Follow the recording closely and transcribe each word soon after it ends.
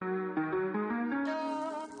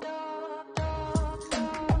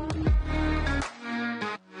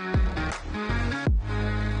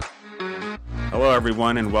Hello,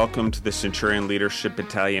 everyone, and welcome to the Centurion Leadership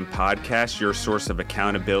Battalion podcast, your source of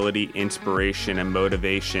accountability, inspiration, and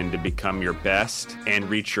motivation to become your best and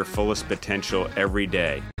reach your fullest potential every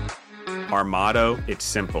day. Our motto, it's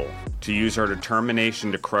simple: to use our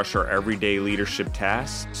determination to crush our everyday leadership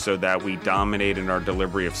tasks so that we dominate in our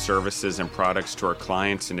delivery of services and products to our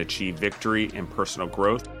clients and achieve victory and personal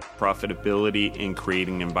growth, profitability, and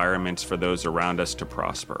creating environments for those around us to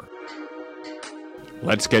prosper.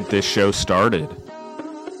 Let's get this show started.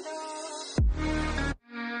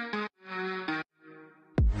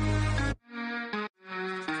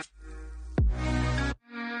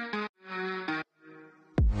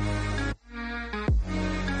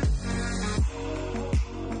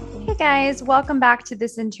 Hey guys, welcome back to the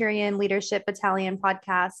Centurion Leadership Battalion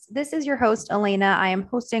podcast. This is your host, Elena. I am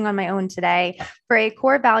hosting on my own today for a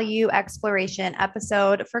core value exploration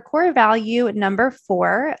episode for core value number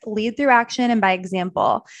 4, lead through action and by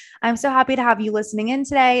example. I'm so happy to have you listening in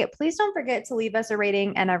today. Please don't forget to leave us a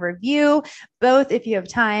rating and a review, both if you have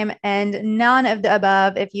time and none of the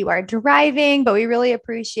above if you are driving, but we really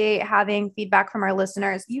appreciate having feedback from our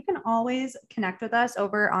listeners. You can always connect with us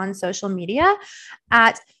over on social media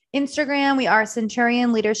at Instagram. We are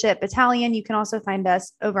Centurion Leadership Battalion. You can also find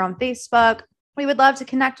us over on Facebook. We would love to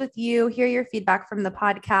connect with you, hear your feedback from the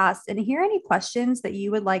podcast, and hear any questions that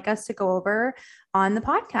you would like us to go over on the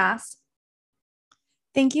podcast.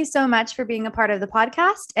 Thank you so much for being a part of the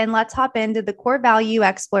podcast, and let's hop into the core value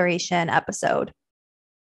exploration episode.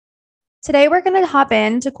 Today, we're going to hop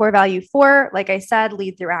into core value 4, like I said,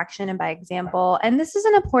 lead through action and by example. And this is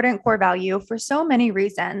an important core value for so many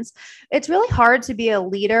reasons. It's really hard to be a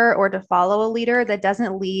leader or to follow a leader that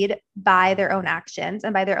doesn't lead by their own actions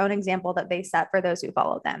and by their own example that they set for those who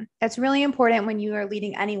follow them. It's really important when you are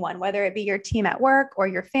leading anyone, whether it be your team at work or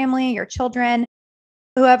your family, your children,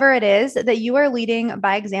 whoever it is, that you are leading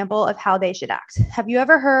by example of how they should act. Have you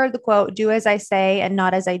ever heard the quote, "Do as I say and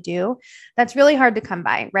not as I do"? That's really hard to come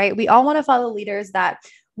by, right? We all want to follow leaders that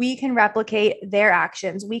we can replicate their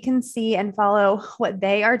actions. We can see and follow what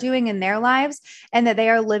they are doing in their lives and that they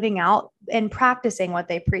are living out and practicing what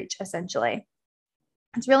they preach, essentially.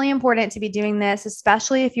 It's really important to be doing this,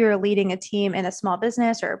 especially if you're leading a team in a small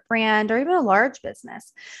business or a brand or even a large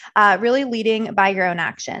business, really leading by your own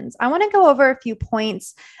actions. I want to go over a few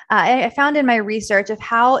points I found in my research of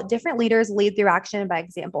how different leaders lead through action and by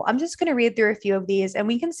example. I'm just going to read through a few of these and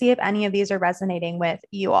we can see if any of these are resonating with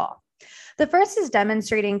you all. The first is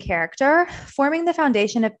demonstrating character. Forming the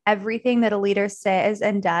foundation of everything that a leader says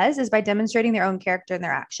and does is by demonstrating their own character and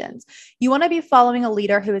their actions. You want to be following a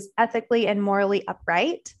leader who is ethically and morally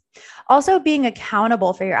upright. Also, being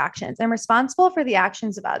accountable for your actions and responsible for the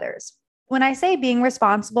actions of others. When I say being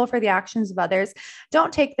responsible for the actions of others,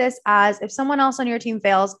 don't take this as if someone else on your team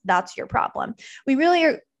fails, that's your problem. We really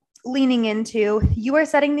are leaning into you are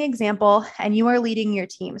setting the example and you are leading your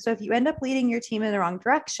team. So if you end up leading your team in the wrong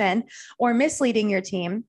direction or misleading your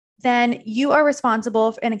team, then you are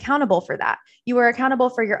responsible and accountable for that. You are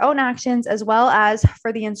accountable for your own actions as well as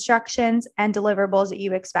for the instructions and deliverables that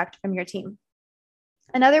you expect from your team.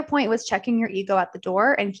 Another point was checking your ego at the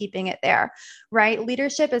door and keeping it there, right?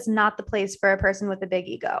 Leadership is not the place for a person with a big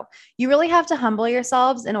ego. You really have to humble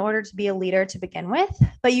yourselves in order to be a leader to begin with,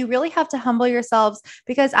 but you really have to humble yourselves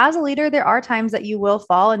because as a leader, there are times that you will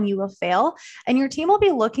fall and you will fail, and your team will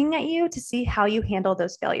be looking at you to see how you handle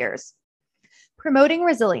those failures. Promoting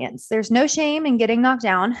resilience. There's no shame in getting knocked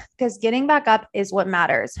down because getting back up is what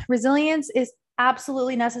matters. Resilience is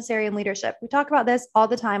absolutely necessary in leadership. We talk about this all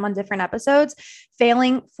the time on different episodes,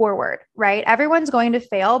 failing forward, right? Everyone's going to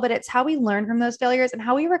fail, but it's how we learn from those failures and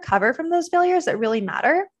how we recover from those failures that really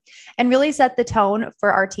matter and really set the tone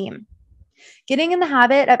for our team. Getting in the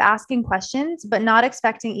habit of asking questions, but not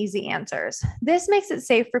expecting easy answers. This makes it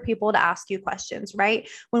safe for people to ask you questions, right?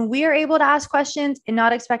 When we are able to ask questions and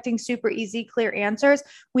not expecting super easy, clear answers,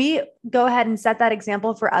 we go ahead and set that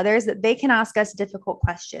example for others that they can ask us difficult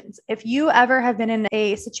questions. If you ever have been in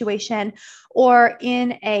a situation or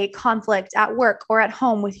in a conflict at work or at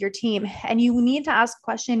home with your team, and you need to ask a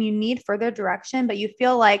question, you need further direction, but you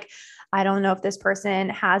feel like, I don't know if this person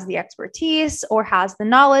has the expertise or has the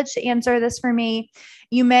knowledge to answer this for me.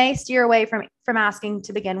 You may steer away from asking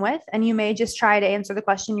to begin with, and you may just try to answer the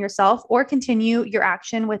question yourself or continue your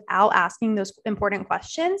action without asking those important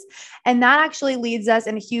questions. And that actually leads us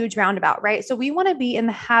in a huge roundabout, right? So we want to be in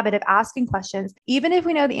the habit of asking questions, even if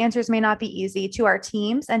we know the answers may not be easy, to our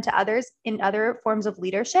teams and to others in other forms of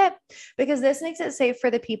leadership, because this makes it safe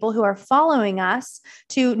for the people who are following us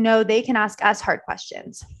to know they can ask us hard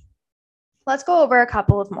questions. Let's go over a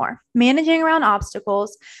couple of more. Managing around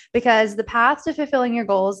obstacles, because the path to fulfilling your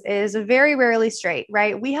goals is very rarely straight,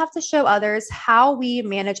 right? We have to show others how we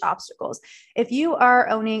manage obstacles. If you are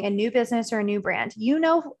owning a new business or a new brand, you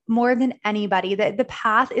know more than anybody that the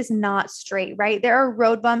path is not straight, right? There are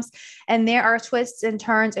road bumps and there are twists and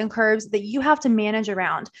turns and curves that you have to manage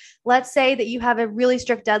around. Let's say that you have a really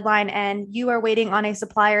strict deadline and you are waiting on a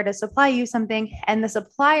supplier to supply you something, and the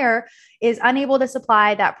supplier is unable to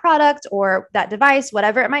supply that product or that device,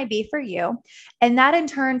 whatever it might be for you. And that in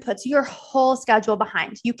turn puts your whole schedule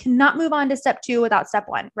behind. You cannot move on to step 2 without step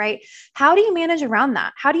 1, right? How do you manage around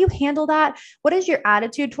that? How do you handle that? What is your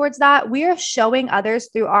attitude towards that? We are showing others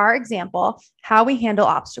through our example how we handle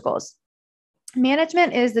obstacles.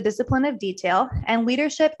 Management is the discipline of detail, and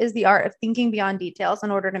leadership is the art of thinking beyond details in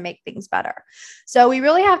order to make things better. So we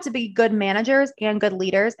really have to be good managers and good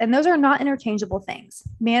leaders, and those are not interchangeable things.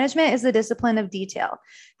 Management is the discipline of detail.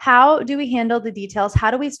 How do we handle the details? How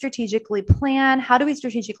do we strategically plan? How do we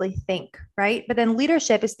strategically think, right? But then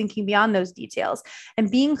leadership is thinking beyond those details and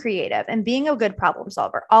being creative and being a good problem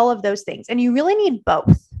solver, all of those things. And you really need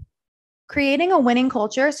both. Creating a winning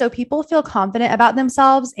culture so people feel confident about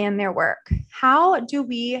themselves and their work. How do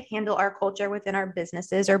we handle our culture within our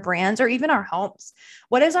businesses or brands or even our homes?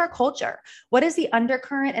 What is our culture? What is the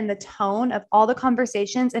undercurrent and the tone of all the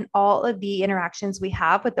conversations and all of the interactions we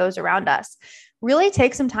have with those around us? Really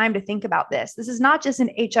take some time to think about this. This is not just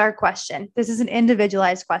an HR question. This is an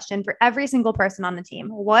individualized question for every single person on the team.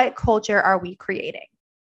 What culture are we creating?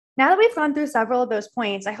 Now that we've gone through several of those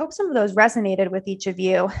points, I hope some of those resonated with each of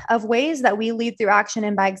you of ways that we lead through action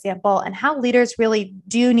and by example, and how leaders really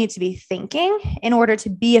do need to be thinking in order to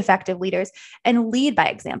be effective leaders and lead by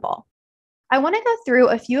example. I want to go through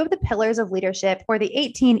a few of the pillars of leadership, or the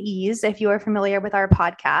 18 E's, if you are familiar with our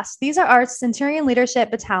podcast. These are our Centurion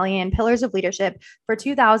Leadership Battalion Pillars of Leadership for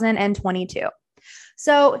 2022.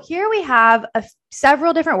 So here we have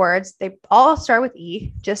several different words. They all start with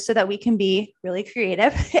E, just so that we can be really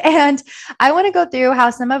creative. And I want to go through how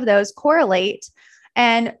some of those correlate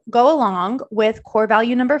and go along with core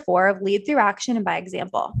value number 4 of lead through action and by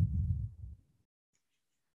example.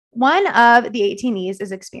 One of the 18 E's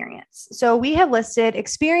is experience. So we have listed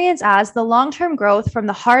experience as the long-term growth from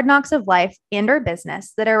the hard knocks of life and or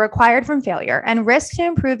business that are required from failure and risk to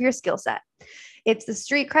improve your skill set. It's the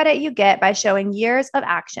street credit you get by showing years of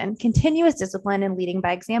action, continuous discipline, and leading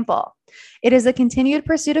by example. It is a continued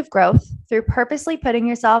pursuit of growth through purposely putting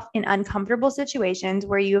yourself in uncomfortable situations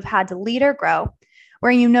where you have had to lead or grow,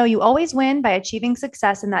 where you know you always win by achieving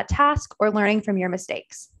success in that task or learning from your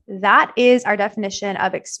mistakes. That is our definition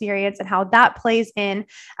of experience and how that plays in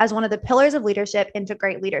as one of the pillars of leadership into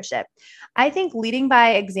great leadership. I think leading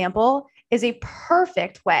by example is a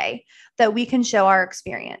perfect way that we can show our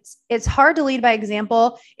experience. It's hard to lead by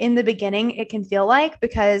example in the beginning, it can feel like,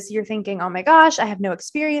 because you're thinking, oh my gosh, I have no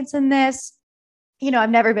experience in this.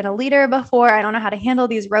 I've never been a leader before. I don't know how to handle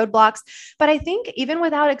these roadblocks. But I think even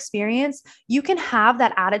without experience, you can have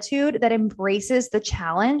that attitude that embraces the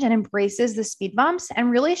challenge and embraces the speed bumps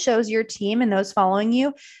and really shows your team and those following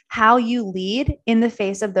you how you lead in the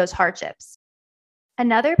face of those hardships.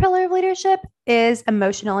 Another pillar of leadership is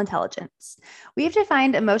emotional intelligence. We've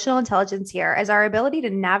defined emotional intelligence here as our ability to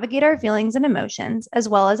navigate our feelings and emotions as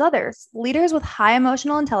well as others. Leaders with high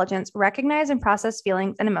emotional intelligence recognize and process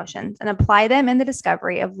feelings and emotions and apply them in the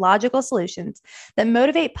discovery of logical solutions that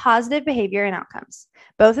motivate positive behavior and outcomes,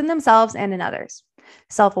 both in themselves and in others.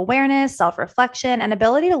 Self-awareness, self-reflection, and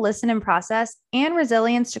ability to listen and process, and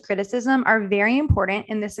resilience to criticism are very important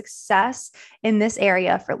in the success in this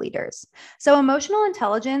area for leaders. So emotional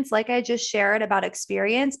intelligence, like I just shared about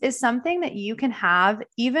experience, is something that you can have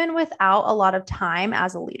even without a lot of time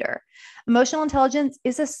as a leader. Emotional intelligence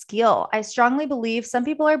is a skill. I strongly believe some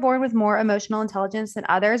people are born with more emotional intelligence than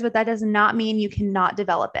others, but that does not mean you cannot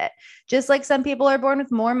develop it. Just like some people are born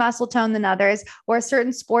with more muscle tone than others, or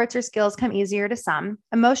certain sports or skills come easier to some,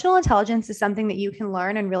 emotional intelligence is something that you can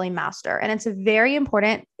learn and really master. And it's very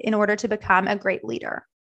important in order to become a great leader.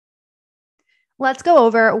 Let's go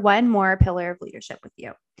over one more pillar of leadership with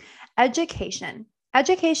you. Education.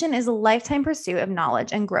 Education is a lifetime pursuit of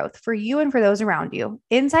knowledge and growth for you and for those around you,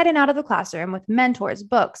 inside and out of the classroom, with mentors,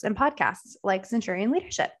 books, and podcasts like Centurion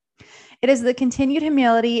Leadership. It is the continued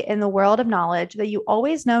humility in the world of knowledge that you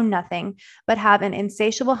always know nothing, but have an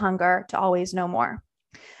insatiable hunger to always know more.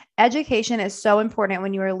 Education is so important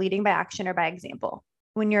when you are leading by action or by example.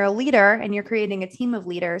 When you're a leader and you're creating a team of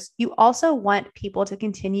leaders, you also want people to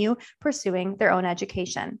continue pursuing their own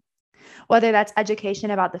education. Whether that's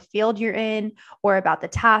education about the field you're in or about the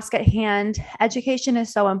task at hand, education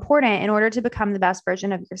is so important in order to become the best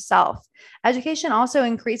version of yourself. Education also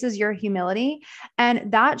increases your humility,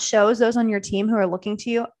 and that shows those on your team who are looking to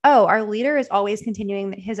you, oh, our leader is always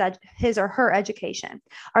continuing his or her education.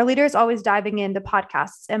 Our leader is always diving into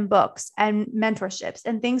podcasts and books and mentorships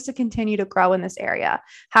and things to continue to grow in this area.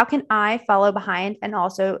 How can I follow behind and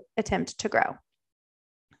also attempt to grow?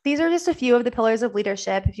 These are just a few of the pillars of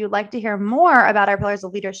leadership. If you'd like to hear more about our pillars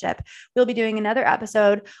of leadership, we'll be doing another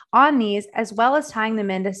episode on these, as well as tying them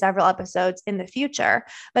into several episodes in the future.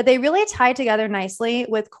 But they really tie together nicely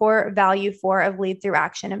with core value 4 of lead through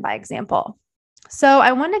action and by example. So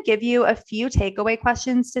I want to give you a few takeaway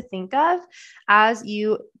questions to think of as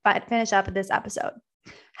you finish up this episode.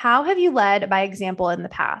 How have you led by example in the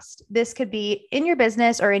past? This could be in your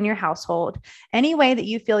business or in your household, any way that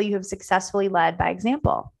you feel you have successfully led by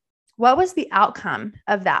example. What was the outcome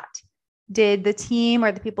of that? Did the team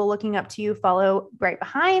or the people looking up to you follow right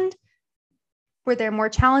behind? Were there more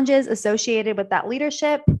challenges associated with that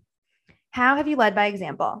leadership? How have you led by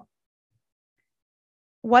example?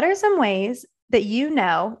 What are some ways that you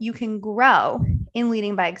know you can grow in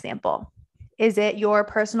leading by example? Is it your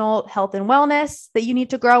personal health and wellness that you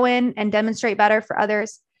need to grow in and demonstrate better for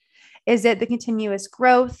others? Is it the continuous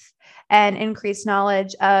growth and increased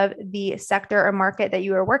knowledge of the sector or market that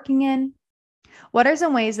you are working in? What are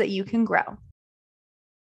some ways that you can grow?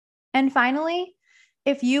 And finally,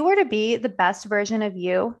 if you were to be the best version of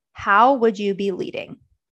you, how would you be leading?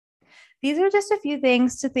 These are just a few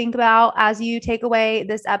things to think about as you take away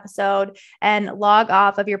this episode and log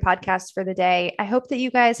off of your podcast for the day. I hope that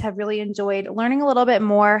you guys have really enjoyed learning a little bit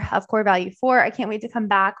more of Core Value 4. I can't wait to come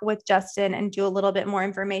back with Justin and do a little bit more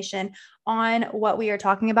information on what we are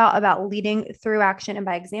talking about leading through action and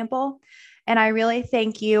by example. And I really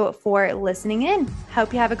thank you for listening in.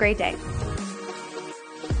 Hope you have a great day.